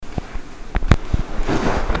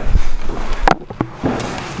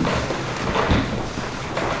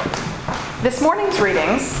This morning's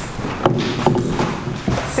readings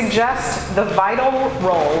suggest the vital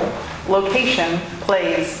role location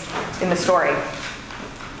plays in the story.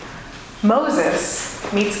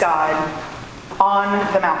 Moses meets God on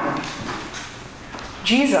the mountain.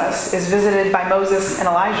 Jesus is visited by Moses and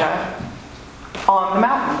Elijah on the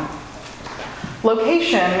mountain.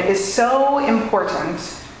 Location is so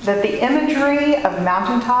important that the imagery of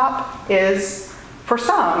mountaintop is, for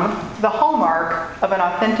some, the hallmark of an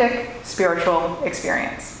authentic spiritual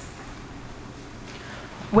experience.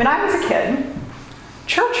 When I was a kid,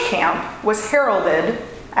 church camp was heralded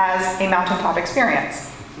as a mountaintop experience.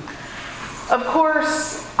 Of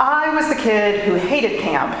course, I was the kid who hated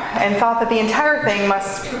camp and thought that the entire thing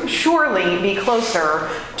must surely be closer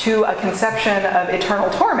to a conception of eternal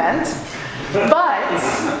torment. But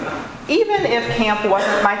even if camp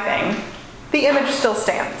wasn't my thing, the image still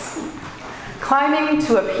stands. Climbing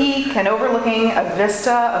to a peak and overlooking a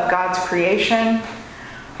vista of God's creation,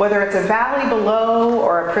 whether it's a valley below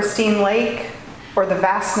or a pristine lake or the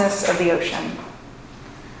vastness of the ocean.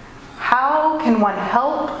 How can one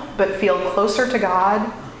help but feel closer to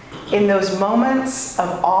God in those moments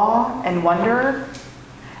of awe and wonder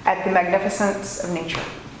at the magnificence of nature?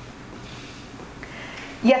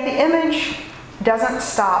 Yet the image doesn't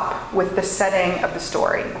stop with the setting of the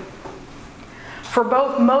story. For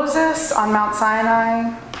both Moses on Mount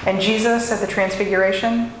Sinai and Jesus at the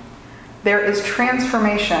Transfiguration, there is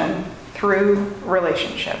transformation through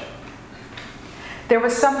relationship. There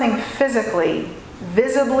was something physically,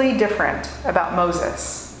 visibly different about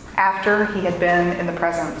Moses after he had been in the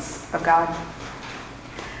presence of God.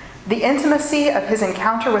 The intimacy of his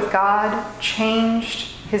encounter with God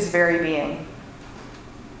changed his very being.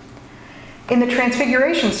 In the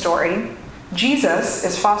Transfiguration story, Jesus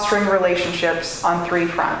is fostering relationships on three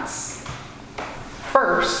fronts.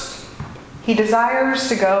 First, he desires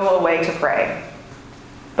to go away to pray,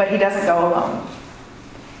 but he doesn't go alone.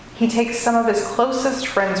 He takes some of his closest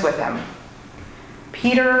friends with him,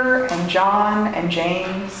 Peter and John and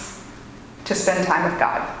James, to spend time with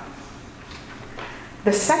God.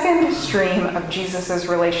 The second stream of Jesus'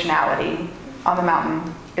 relationality on the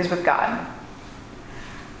mountain is with God.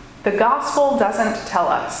 The gospel doesn't tell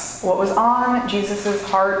us what was on Jesus'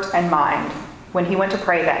 heart and mind when he went to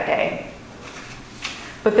pray that day.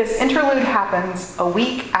 But this interlude happens a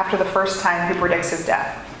week after the first time he predicts his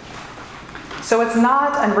death. So it's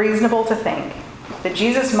not unreasonable to think that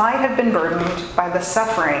Jesus might have been burdened by the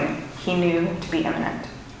suffering he knew to be imminent.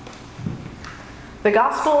 The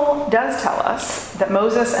gospel does tell us that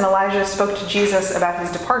Moses and Elijah spoke to Jesus about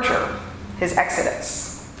his departure, his exodus.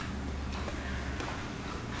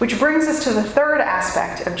 Which brings us to the third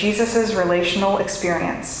aspect of Jesus' relational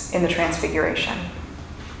experience in the Transfiguration.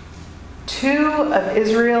 Two of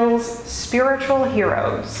Israel's spiritual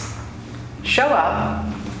heroes show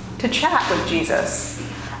up to chat with Jesus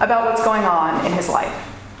about what's going on in his life.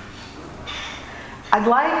 I'd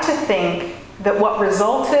like to think that what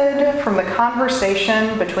resulted from the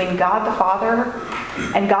conversation between God the Father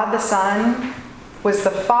and God the Son was the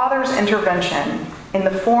Father's intervention in the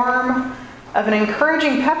form of an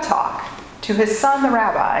encouraging pep talk to his son, the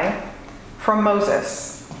rabbi, from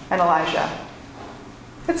Moses and Elijah.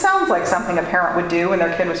 It sounds like something a parent would do when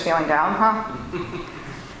their kid was feeling down, huh?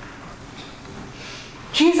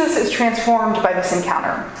 Jesus is transformed by this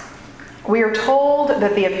encounter. We are told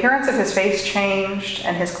that the appearance of his face changed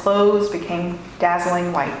and his clothes became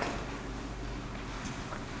dazzling white.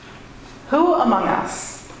 Who among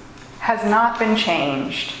us has not been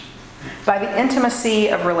changed by the intimacy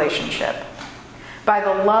of relationship, by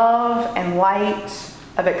the love and light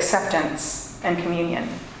of acceptance and communion?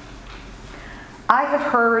 I have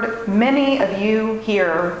heard many of you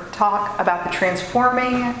here talk about the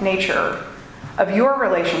transforming nature of your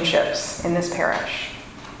relationships in this parish,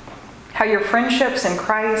 how your friendships in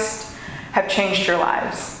Christ have changed your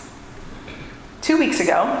lives. 2 weeks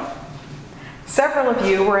ago, several of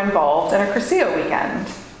you were involved in a Cursillo weekend,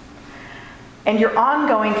 and your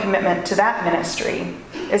ongoing commitment to that ministry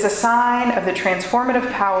is a sign of the transformative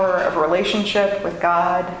power of relationship with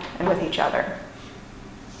God and with each other.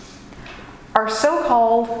 Our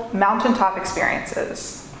so-called mountaintop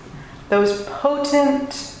experiences, those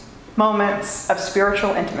potent moments of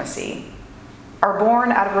spiritual intimacy, are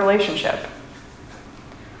born out of relationship.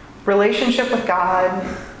 Relationship with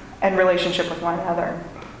God and relationship with one another.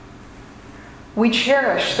 We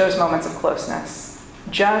cherish those moments of closeness,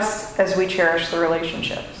 just as we cherish the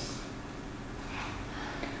relationships.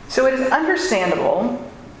 So it is understandable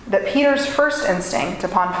that Peter's first instinct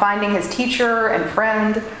upon finding his teacher and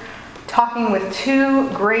friend talking with two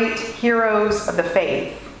great heroes of the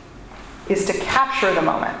faith is to capture the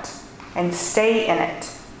moment and stay in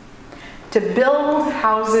it, to build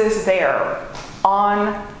houses there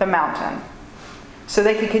on the mountain, so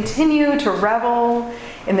they could continue to revel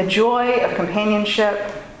in the joy of companionship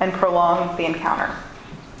and prolong the encounter.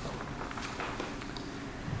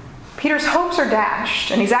 Peter's hopes are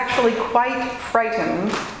dashed, and he's actually quite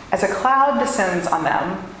frightened as a cloud descends on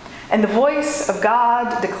them, and the voice of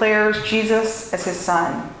God declares Jesus as his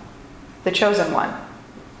son, the chosen one.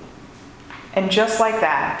 And just like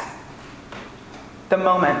that, the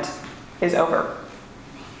moment is over.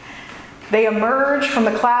 They emerge from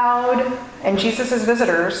the cloud, and Jesus'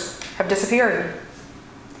 visitors have disappeared.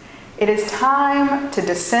 It is time to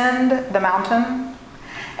descend the mountain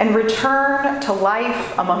and return to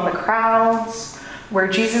life among the crowds where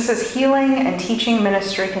Jesus' healing and teaching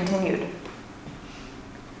ministry continued.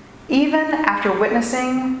 Even after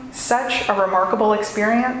witnessing such a remarkable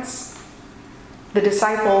experience, the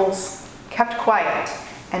disciples kept quiet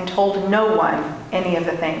and told no one any of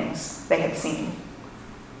the things they had seen.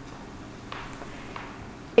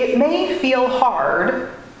 It may feel hard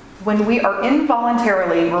when we are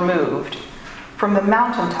involuntarily removed from the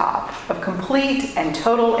mountaintop of complete and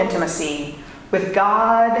total intimacy with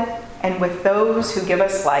God and with those who give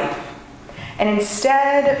us life, and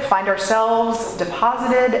instead find ourselves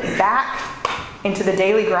deposited back into the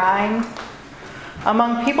daily grind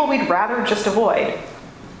among people we'd rather just avoid.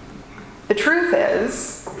 The truth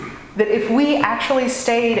is that if we actually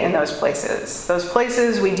stayed in those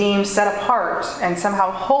places we deem set apart and somehow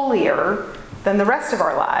holier than the rest of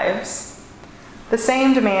our lives, the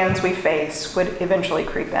same demands we face would eventually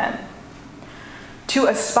creep in. To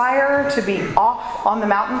aspire to be off on the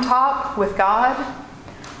mountaintop with God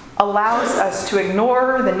allows us to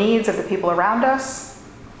ignore the needs of the people around us,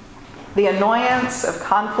 the annoyance of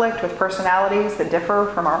conflict with personalities that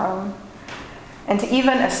differ from our own, and to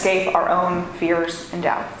even escape our own fears and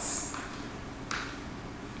doubts.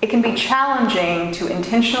 It can be challenging to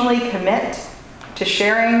intentionally commit to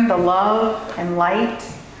sharing the love and light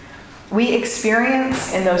we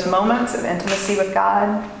experience in those moments of intimacy with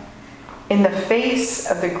God in the face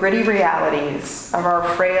of the gritty realities of our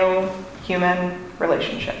frail human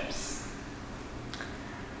relationships.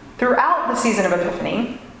 Throughout the season of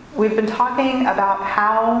Epiphany, we've been talking about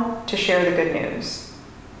how to share the good news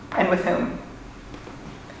and with whom.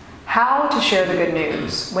 How to share the good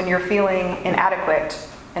news when you're feeling inadequate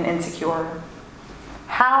and insecure.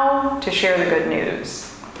 How to share the good news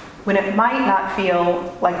when it might not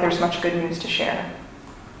feel like there's much good news to share.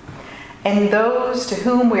 And those to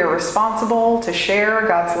whom we are responsible to share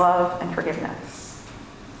God's love and forgiveness.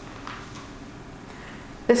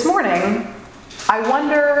 This morning, I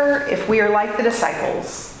wonder if we are like the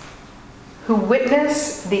disciples who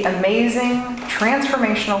witness the amazing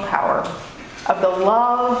transformational power of the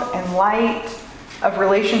love and light of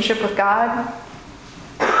relationship with God,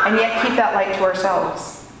 and yet keep that light to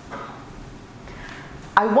ourselves.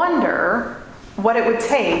 I wonder what it would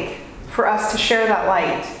take for us to share that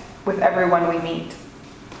light with everyone we meet.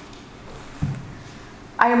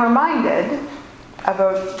 I am reminded of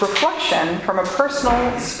a reflection from a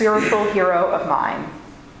personal spiritual hero of mine,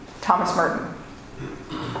 Thomas Merton.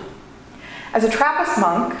 As a Trappist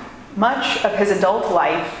monk, much of his adult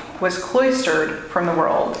life was cloistered from the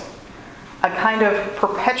world, a kind of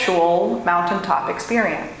perpetual mountaintop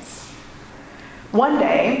experience. One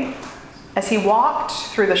day, as he walked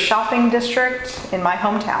through the shopping district in my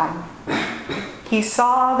hometown, he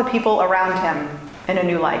saw the people around him in a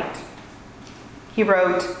new light. He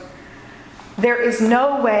wrote, "There is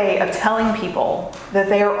no way of telling people that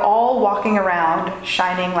they are all walking around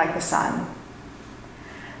shining like the sun.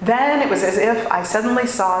 Then it was as if I suddenly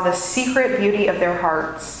saw the secret beauty of their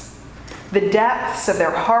hearts, the depths of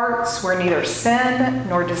their hearts where neither sin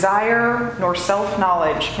nor desire nor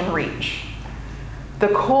self-knowledge can reach, the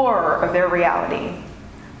core of their reality,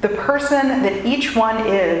 the person that each one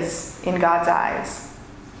is in God's eyes.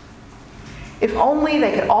 If only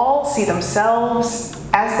they could all see themselves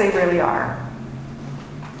as they really are.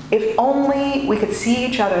 If only we could see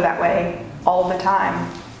each other that way all the time.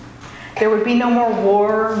 There would be no more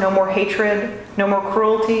war, no more hatred, no more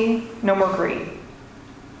cruelty, no more greed."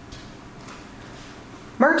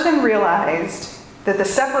 Merton realized that the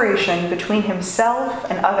separation between himself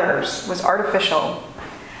and others was artificial,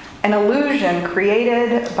 an illusion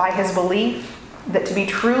created by his belief that to be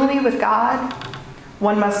truly with God,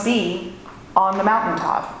 one must be on the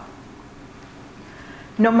mountaintop.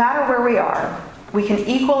 No matter where we are, we can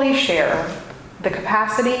equally share the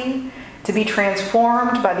capacity to be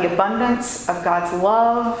transformed by the abundance of God's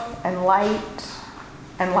love and light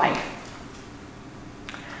and life.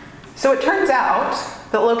 So it turns out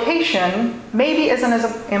that location maybe isn't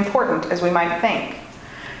as important as we might think,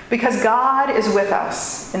 because God is with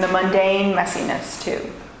us in the mundane messiness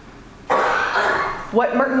too.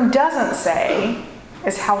 What Merton doesn't say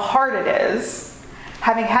is how hard it is,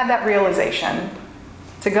 having had that realization,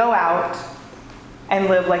 to go out and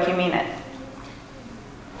live like you mean it.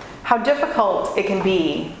 How difficult it can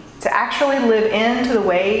be to actually live into the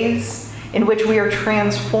ways in which we are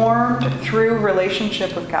transformed through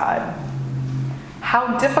relationship with God.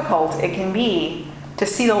 How difficult it can be to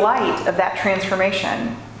see the light of that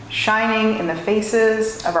transformation shining in the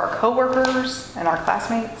faces of our coworkers and our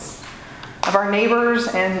classmates, of our neighbors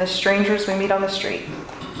and the strangers we meet on the street.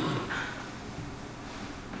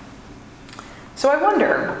 So I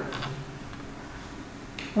wonder,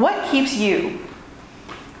 what keeps you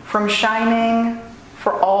from shining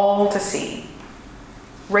for all to see,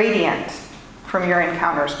 radiant from your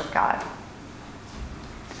encounters with God?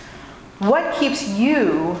 What keeps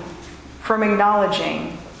you from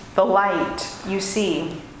acknowledging the light you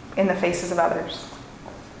see in the faces of others?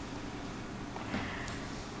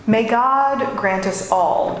 May God grant us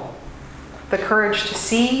all the courage to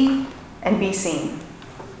see and be seen,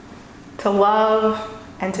 to love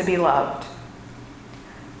and to be loved,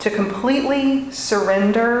 to completely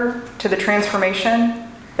surrender to the transformation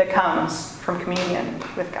that comes from communion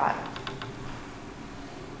with God.